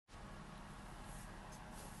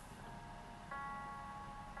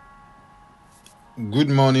Good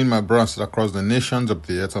morning, my brothers across the nations of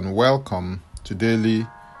the earth, and welcome to Daily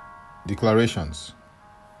Declarations.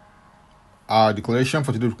 Our declaration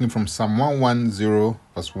for today is from Psalm 110,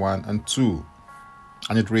 verse 1 and 2,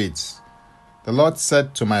 and it reads, "The Lord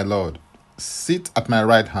said to my Lord, sit at my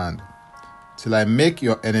right hand, till I make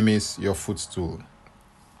your enemies your footstool.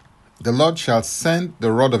 The Lord shall send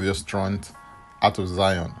the rod of your strength out of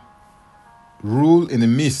Zion. Rule in the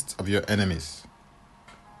midst of your enemies."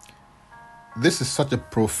 This is such a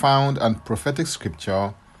profound and prophetic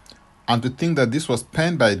scripture, and to think that this was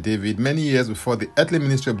penned by David many years before the earthly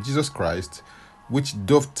ministry of Jesus Christ, which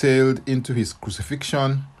dovetailed into his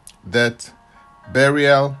crucifixion, death,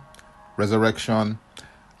 burial, resurrection,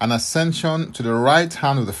 and ascension to the right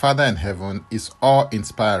hand of the Father in heaven, is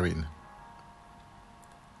awe-inspiring.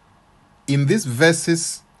 In these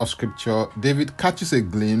verses of scripture, David catches a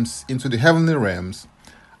glimpse into the heavenly realms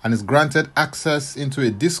and is granted access into a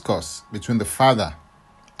discourse between the Father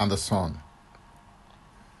and the Son.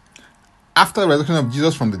 After the resurrection of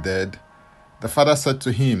Jesus from the dead, the Father said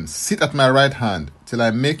to him, "Sit at my right hand till I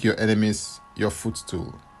make your enemies your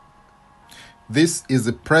footstool." This is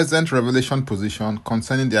the present revelation position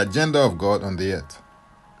concerning the agenda of God on the earth.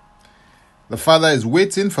 The Father is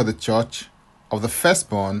waiting for the church of the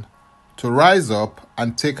firstborn to rise up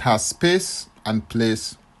and take her space and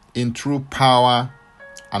place in true power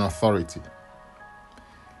and authority.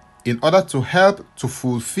 In order to help to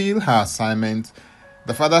fulfill her assignment,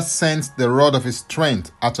 the Father sends the rod of his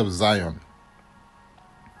strength out of Zion.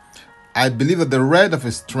 I believe that the rod of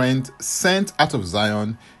his strength sent out of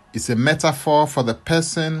Zion is a metaphor for the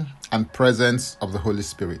person and presence of the Holy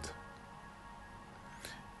Spirit.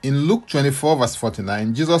 In Luke 24, verse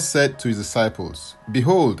 49, Jesus said to his disciples,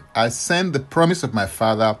 "Behold, I send the promise of my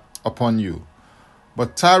Father upon you,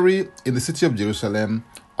 but tarry in the city of Jerusalem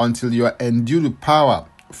until you are endued with power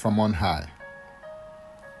from on high."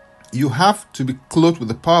 You have to be clothed with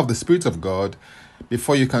the power of the Spirit of God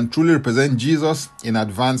before you can truly represent Jesus in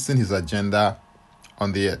advancing his agenda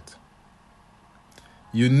on the earth.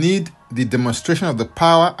 You need the demonstration of the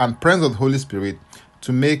power and presence of the Holy Spirit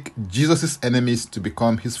to make Jesus' enemies to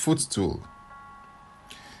become his footstool.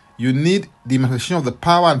 You need the manifestation of the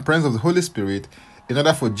power and presence of the Holy Spirit in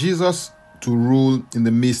order for Jesus to rule in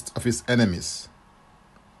the midst of his enemies.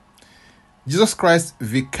 Jesus Christ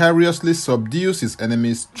vicariously subdues his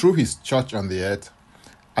enemies through his church on the earth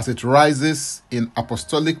as it rises in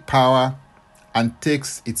apostolic power and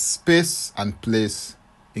takes its space and place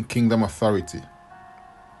in kingdom authority.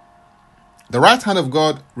 The right hand of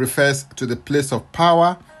God refers to the place of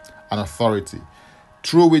power and authority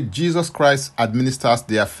through which Jesus Christ administers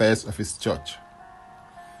the affairs of his church.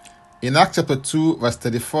 In Acts chapter 2, verse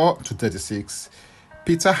 34 to 36,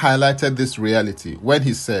 Peter highlighted this reality when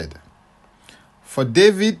he said, "For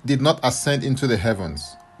David did not ascend into the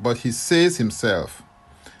heavens, but he says himself,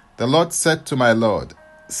 'The Lord said to my Lord,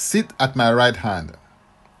 sit at my right hand.'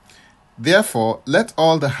 Therefore, let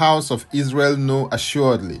all the house of Israel know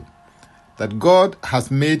assuredly that God has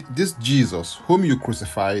made this Jesus, whom you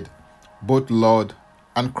crucified, both Lord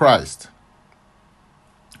and Christ."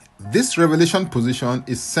 This revelation position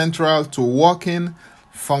is central to walking,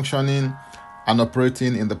 functioning, and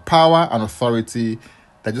operating in the power and authority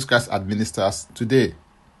that Jesus Christ administers today.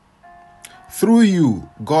 Through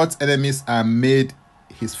you, God's enemies are made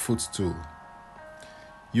his footstool.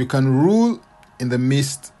 You can rule in the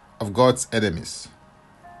midst of God's enemies.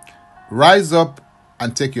 Rise up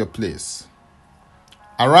and take your place.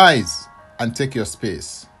 Arise and take your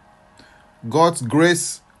space. God's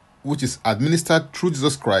grace, which is administered through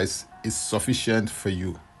Jesus Christ, is sufficient for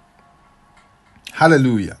you.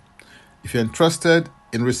 Hallelujah. If you're interested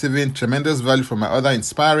in receiving tremendous value from my other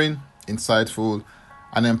inspiring, insightful,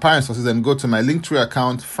 and empowering sources, then go to my Linktree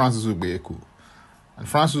account, Francis Ugbeku. And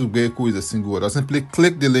Francis Ugbeku is a single word. Or simply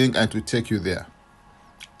click the link and it will take you there.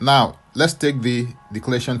 Now, let's take the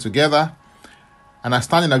declaration together. And I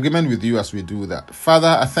stand in agreement with you as we do that.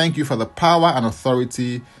 Father, I thank you for the power and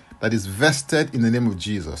authority that is vested in the name of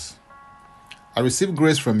Jesus. I receive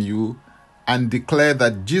grace from you and declare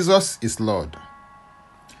that Jesus is Lord.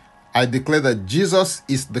 I declare that Jesus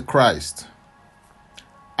is the Christ.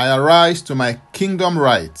 I arise to my kingdom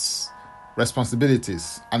rights,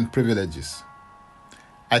 responsibilities, and privileges.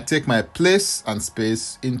 I take my place and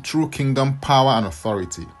space in true kingdom power and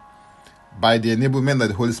authority by the enablement that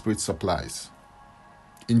the Holy Spirit supplies.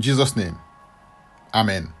 In Jesus' name,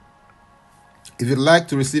 Amen. If you'd like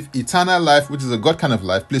to receive eternal life, which is a God kind of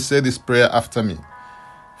life, please say this prayer after me.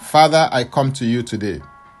 Father, I come to you today.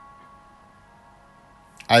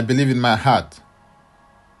 I believe in my heart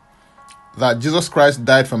that Jesus Christ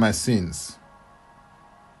died for my sins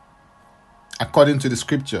according to the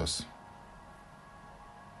scriptures.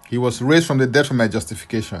 He was raised from the dead for my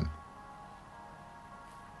justification.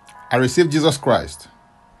 I receive Jesus Christ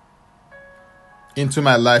into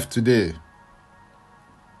my life today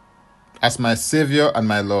as my Savior and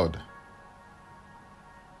my Lord.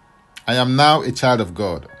 I am now a child of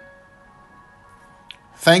God.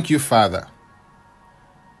 Thank you, Father.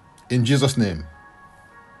 In Jesus' name,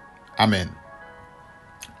 amen.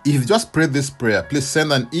 If you just prayed this prayer, please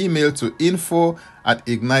send an email to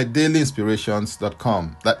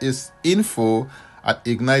info@ignitedailyinspirations.com. That is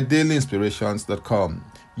info@ignitedailyinspirations.com,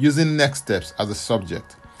 using next steps as a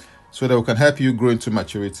subject, so that we can help you grow into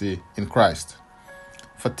maturity in Christ.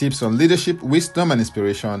 For tips on leadership, wisdom, and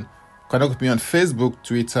inspiration, connect with me on Facebook,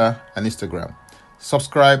 Twitter, and Instagram.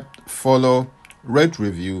 Subscribe, follow, rate,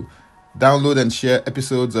 review, download, and share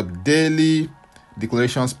episodes of Daily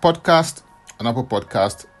Declarations Podcast on Apple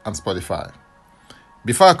Podcast and Spotify.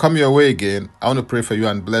 Before I come your way again, I want to pray for you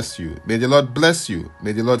and bless you. May the Lord bless you.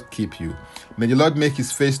 May the Lord keep you. May the Lord make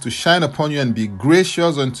his face to shine upon you and be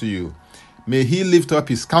gracious unto you. May he lift up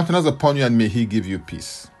his countenance upon you and may he give you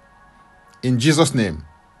peace. In Jesus' name,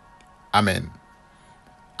 amen.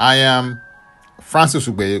 I am Francis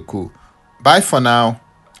Ugbeyeku. Bye for now,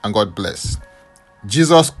 and God bless.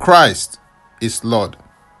 Jesus Christ is Lord.